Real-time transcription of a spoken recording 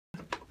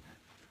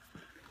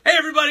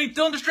everybody,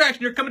 Don't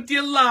Distraction here, coming to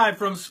you live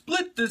from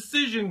Split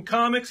Decision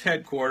Comics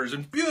headquarters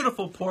in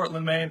beautiful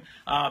Portland, Maine.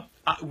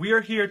 We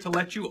are here to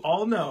let you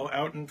all know,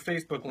 out in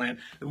Facebook land,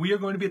 that we are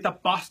going to be at the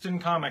Boston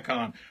Comic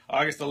Con,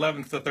 August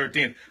 11th to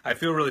 13th. I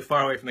feel really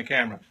far away from the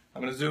camera.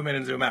 I'm going to zoom in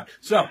and zoom out.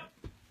 So,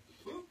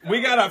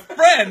 we got a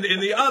friend in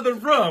the other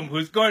room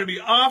who's going to be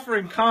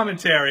offering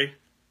commentary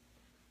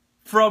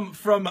from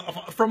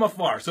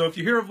afar. So if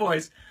you hear a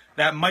voice,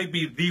 that might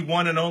be the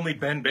one and only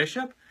Ben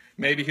Bishop.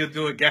 Maybe he'll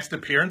do a guest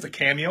appearance, a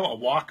cameo, a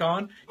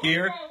walk-on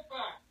here.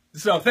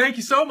 So thank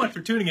you so much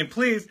for tuning in.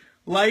 Please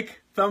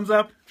like, thumbs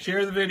up,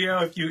 share the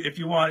video if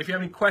you want. If you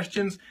have any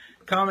questions,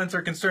 comments,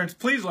 or concerns,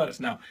 please let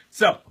us know.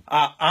 So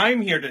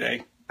I'm here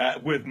today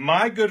with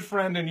my good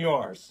friend and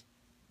yours,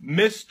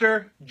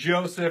 Mr.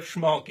 Joseph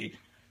Schmalke.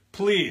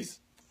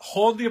 Please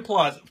hold the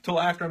applause until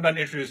after I'm done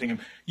introducing him.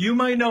 You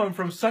might know him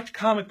from such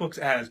comic books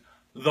as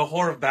The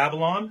Whore of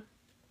Babylon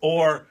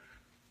or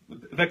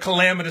The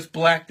Calamitous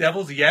Black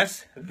Devils.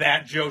 Yes,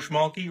 that Joe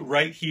Schmalke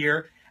right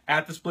here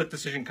at the Split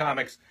Decision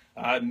Comics.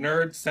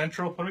 Nerd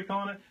Central, what are we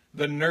calling it?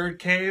 The Nerd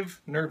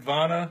Cave,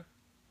 Nerdvana,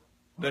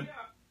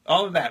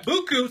 all of that.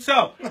 Buku.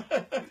 So,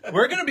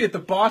 we're going to be at the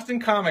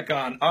Boston Comic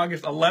Con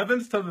August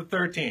 11th to the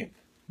 13th.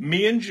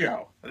 Me and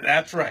Joe.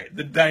 That's right.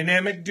 The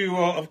dynamic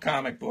duo of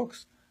comic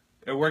books.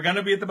 We're going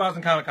to be at the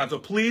Boston Comic Con, so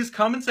please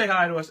come and say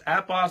hi to us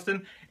at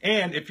Boston.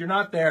 And if you're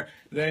not there,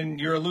 then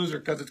you're a loser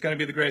because it's going to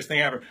be the greatest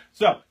thing ever.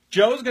 So,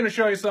 Joe's going to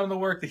show you some of the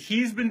work that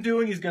he's been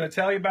doing. He's going to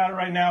tell you about it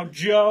right now.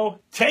 Joe,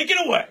 take it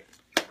away.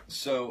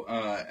 So,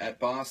 at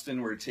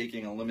Boston, we're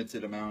taking a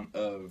limited amount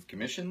of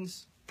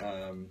commissions.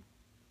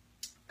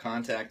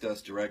 Contact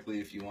us directly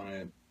if you want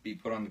to be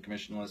put on the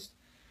commission list.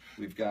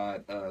 We've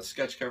got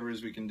sketch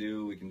covers we can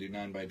do. We can do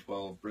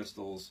 9x12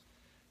 Bristols.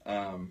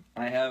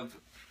 I have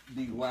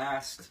the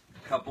last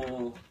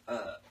couple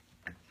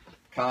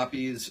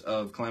copies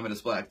of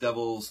Calamitous Black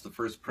Devils. The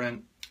first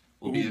print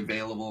will be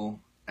available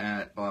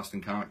at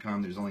Boston Comic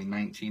Con. There's only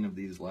 19 of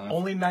these left.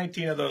 Only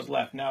 19 of those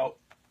left. Now,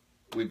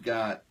 we've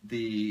got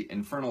the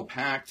Infernal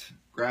Pact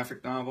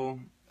graphic novel.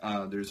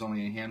 There's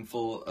only a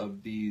handful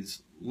of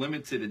these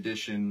limited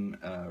edition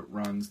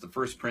runs. The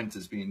first print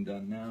is being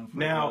done now.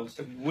 Now,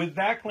 with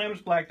that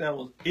Calamitous Black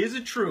Devils, is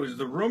it true, is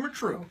the rumor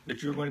true,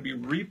 that you're going to be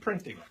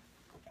reprinting it?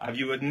 Have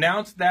you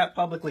announced that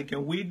publicly?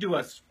 Can we do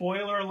a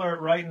spoiler alert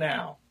right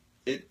now?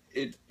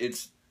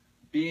 It's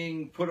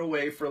being put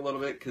away for a little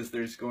bit because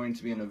there's going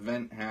to be an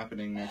event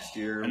happening next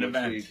year, which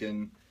we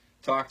can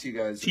talk to you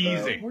guys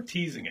about. We're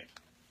teasing it.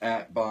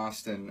 At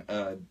Boston.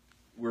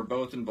 We're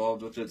both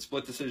involved with it.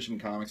 Split Decision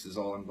Comics is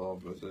all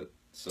involved with it.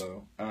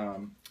 So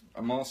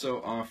I'm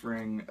also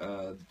offering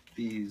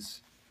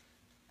these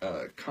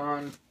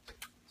con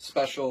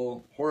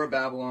special Horror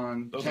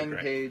Babylon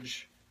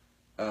 10-page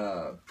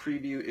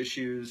preview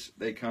issues.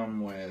 They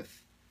come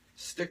with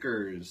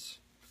stickers,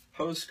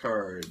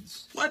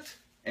 postcards. What?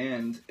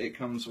 And it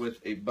comes with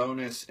a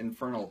bonus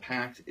Infernal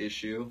Pact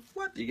issue.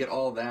 What? You get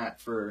all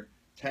that for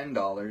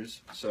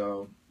 $10.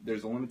 So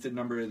there's a limited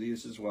number of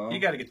these as well. You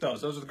got to get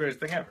those. Those are the greatest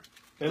thing ever.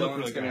 They look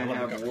really good. Going to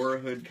have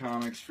Warhood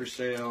comics for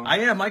sale. I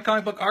am. My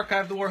comic book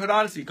archive, The Warhood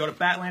Odyssey. Go to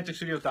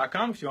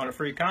Batlanticstudios.com if you want a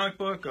free comic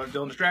book. Go to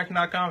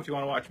DylanDistraction.com if you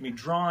want to watch me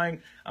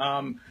drawing.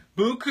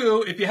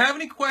 Buku, if you have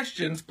any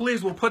questions,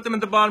 please, we'll put them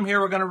at the bottom here.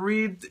 We're going to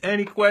read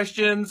any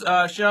questions.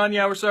 Sean,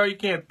 yeah, we're sorry you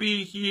can't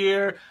be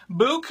here.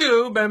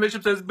 Buku, Ben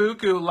Bishop says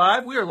Buku,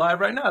 live. We are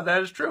live right now.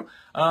 That is true.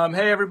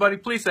 Hey, everybody,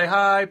 please say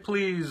hi.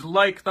 Please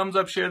like, thumbs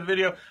up, share the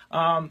video.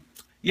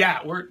 Yeah,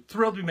 we're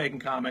thrilled to be making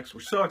comics.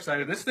 We're so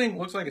excited. This thing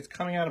looks like it's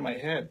coming out of my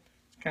head.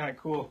 It's kind of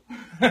cool.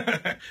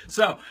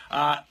 So,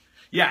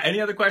 yeah, any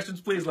other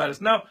questions, please let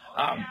us know.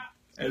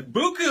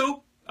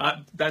 Buku,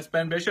 that's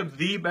Ben Bishop,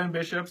 the Ben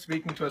Bishop,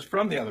 speaking to us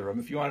from the other room.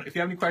 If you have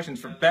any questions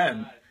for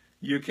Ben,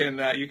 you can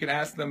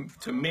ask them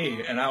to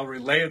me, and I'll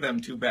relay them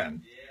to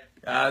Ben.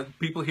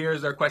 People here,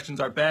 their questions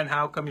are, Ben,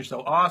 how come you're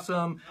so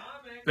awesome?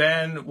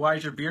 Ben, why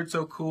is your beard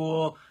so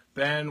cool?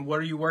 Ben, what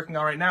are you working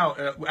on right now?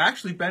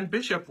 Actually, Ben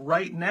Bishop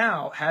right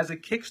now has a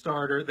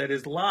Kickstarter that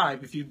is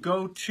live. If you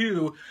go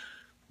to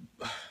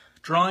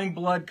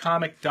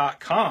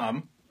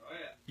drawingbloodcomic.com,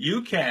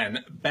 you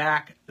can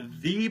back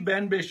the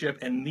Ben Bishop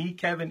and the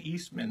Kevin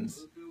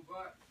Eastman's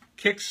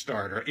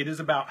Kickstarter. It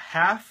is about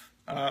half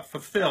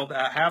fulfilled,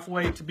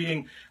 halfway to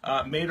being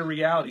made a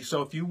reality.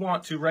 So if you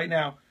want to right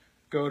now,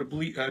 go to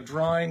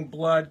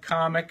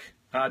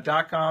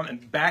drawingbloodcomic.com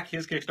and back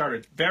his Kickstarter.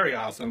 It's very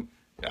awesome.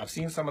 I've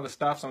seen some of the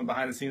stuff, some of the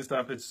behind-the-scenes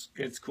stuff.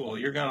 It's cool.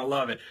 You're going to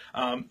love it.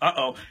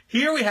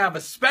 Here we have a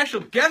special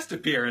guest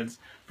appearance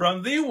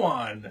from the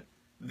one,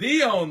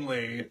 the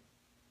only...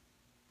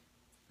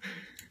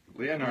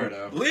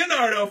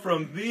 Leonardo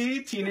from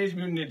the Teenage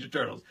Mutant Ninja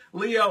Turtles.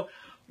 Leo,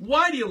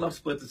 why do you love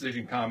Split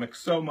Decision Comics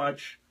so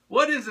much?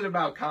 What is it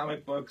about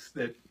comic books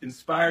that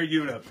inspire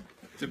you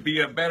to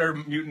be a better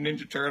Mutant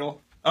Ninja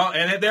Turtle? Oh,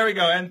 and there we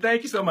go. And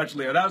thank you so much,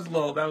 Leo. That was a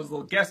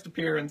little guest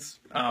appearance.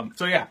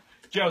 So yeah.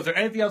 Joe, is there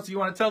anything else you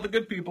want to tell the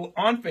good people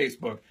on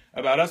Facebook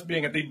about us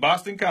being at the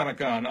Boston Comic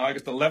Con,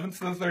 August 11th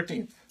to the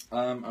 13th?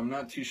 I'm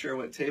not too sure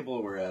what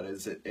table we're at.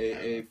 Is it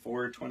AA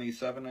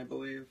 427, I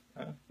believe?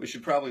 We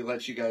should probably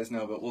let you guys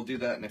know, but we'll do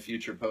that in a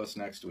future post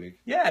next week.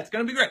 Yeah, it's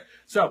going to be great.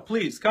 So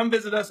please come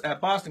visit us at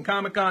Boston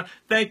Comic Con.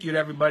 Thank you to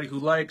everybody who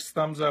likes,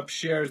 thumbs up,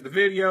 shares the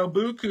video.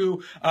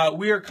 Buku.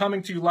 We are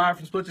coming to you live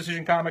from Split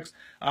Decision Comics.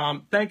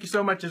 Thank you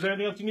so much. Is there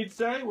anything else you need to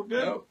say? We're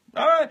good? Nope.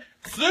 All right.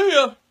 See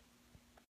ya.